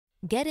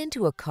Get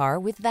into a car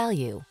with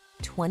value.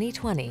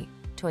 2020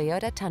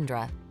 Toyota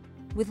Tundra.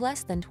 With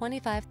less than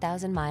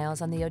 25,000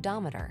 miles on the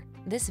odometer,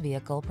 this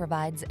vehicle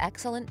provides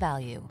excellent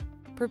value.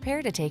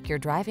 Prepare to take your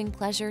driving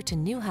pleasure to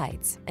new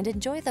heights and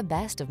enjoy the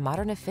best of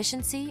modern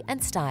efficiency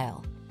and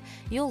style.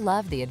 You'll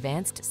love the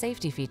advanced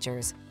safety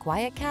features,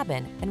 quiet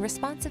cabin, and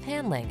responsive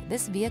handling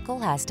this vehicle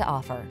has to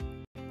offer.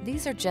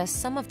 These are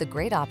just some of the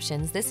great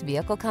options this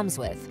vehicle comes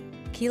with: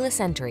 keyless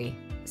entry,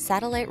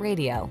 satellite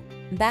radio,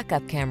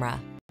 backup camera,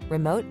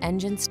 remote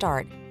engine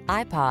start,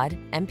 iPod,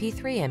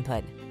 MP3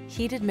 input,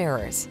 heated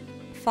mirrors,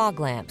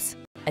 fog lamps,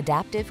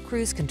 adaptive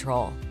cruise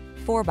control,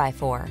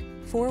 4x4,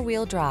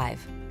 four-wheel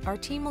drive. Our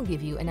team will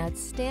give you an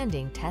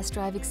outstanding test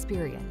drive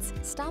experience.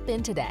 Stop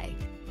in today.